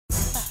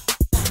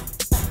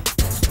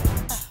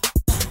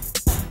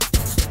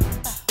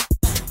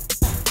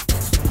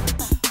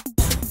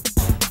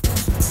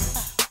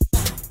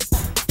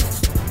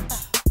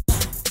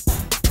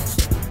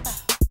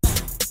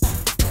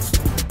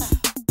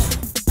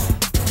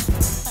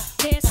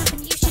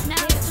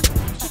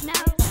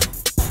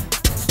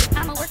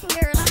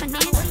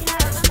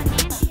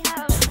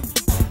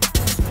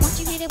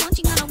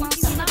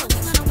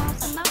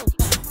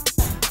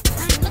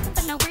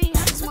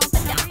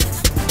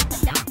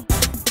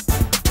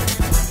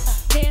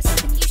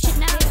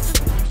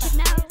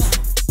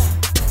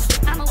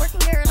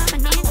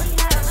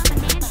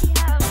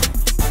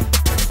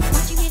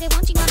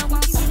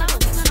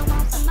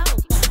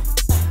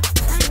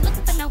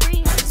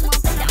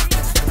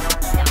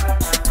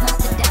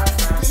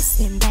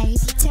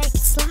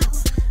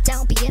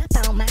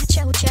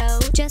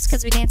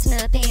cause we dancing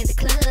up in the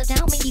club.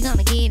 Don't mean you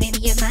gonna get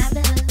any of my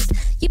love.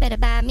 You better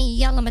buy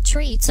me all of my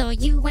treats, or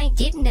you ain't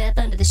getting up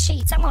under the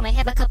sheets. I wanna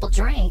have a couple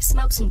drinks,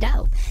 smoke some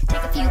dope,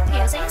 take a few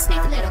pills and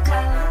sniff a little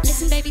coke.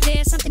 Listen baby,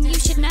 there's something you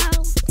should know.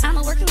 I'm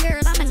a working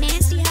girl, I'm a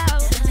nasty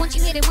hoe. Once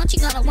you hit it, once you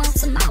gonna want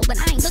some more. But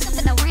I ain't looking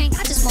for no ring,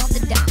 I just want the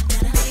dough.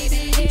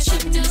 Baby, you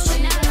should know.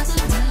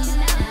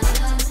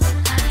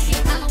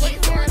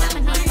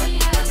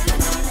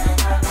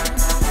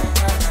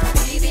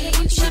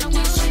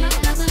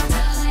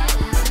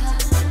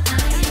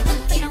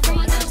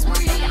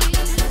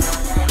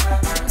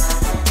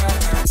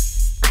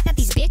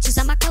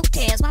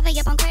 While they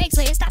up on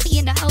Craigslist, I be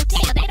in the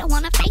hotel. They don't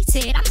wanna face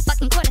it. I'm a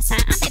fucking courtesan.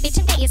 I'm that bitch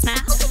in Vegas now.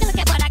 Hope you can look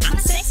at what I got. My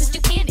sex is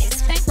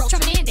stupendous. Bankroll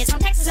tremendous. On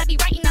taxes, I be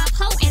writing off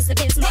hoe as the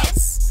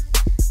business.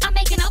 I'm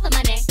making all the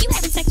money. You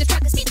having sex with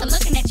truckers, people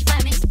looking at you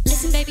funny.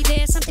 Listen, baby,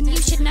 there's something you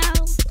should know.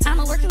 I'm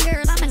a working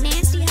girl, I'm a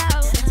nasty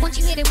hoe. Once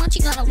you hit it, once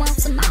you gonna want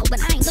some more. But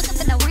I ain't looking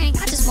for no ring,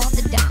 I just want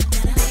the dough.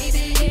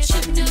 Baby, you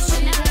should know.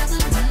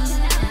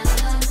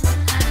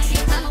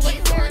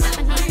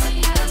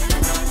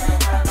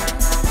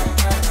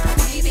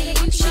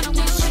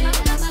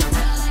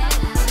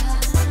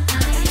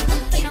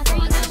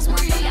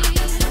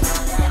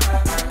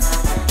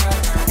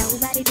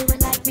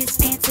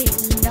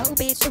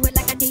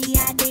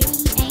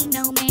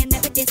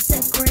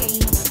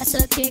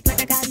 Kick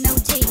like I got no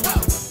teeth.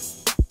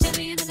 Till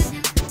the end of the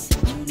night,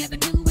 you never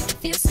knew it could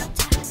feel so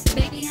tight.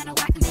 Baby, I know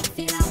I can make it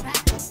feel alright.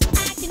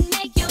 I can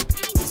make your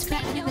pain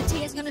describe. Your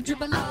tears gonna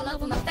dribble all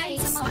over my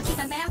face. I keep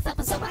my mouth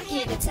open so I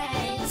hear the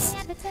taste.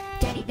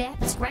 Daddy, that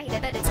was great. I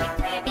better take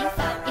plan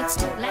before it's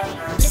too late.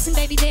 Listen,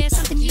 baby, there's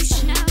something you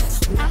should know.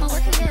 I'm a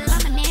working girl,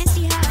 I'm a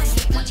nasty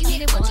hoe. Once you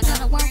hit it, once you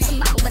gonna want some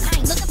more. But I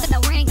ain't looking for no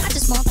ring, I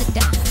just want the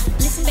dough.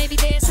 Listen, baby,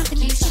 there's something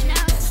you should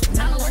know.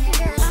 I'm a working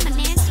girl, I'm a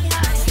nasty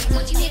hoe.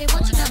 Once you hit it,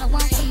 once you gonna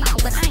want some more.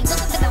 But I ain't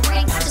looking for no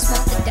ring, I just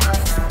want the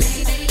dough.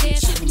 Baby,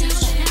 there's something you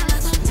should know.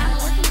 I'm a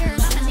working girl,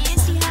 I'm a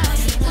nasty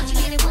hoe. Once you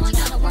hit it,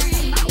 once you gonna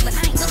want some more. But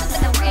I ain't looking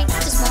for no ring, I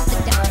just want the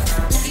dough.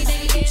 Baby,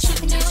 there's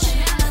something you should know.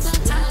 I'm a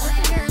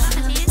working girl, I'm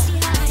a nasty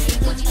hoe.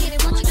 Once you hit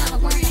it, once you gonna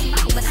want some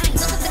more. But I ain't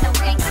looking for no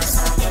ring, I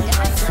just want the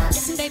dough.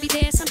 Listen, baby,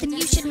 there's something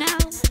you should know.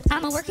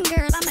 I'm a working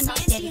girl, I'm a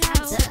nasty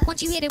hoe.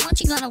 Once you hit it,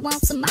 once you gonna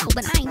want some more.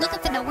 But I ain't looking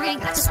for no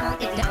ring, I just want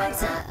the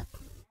dough.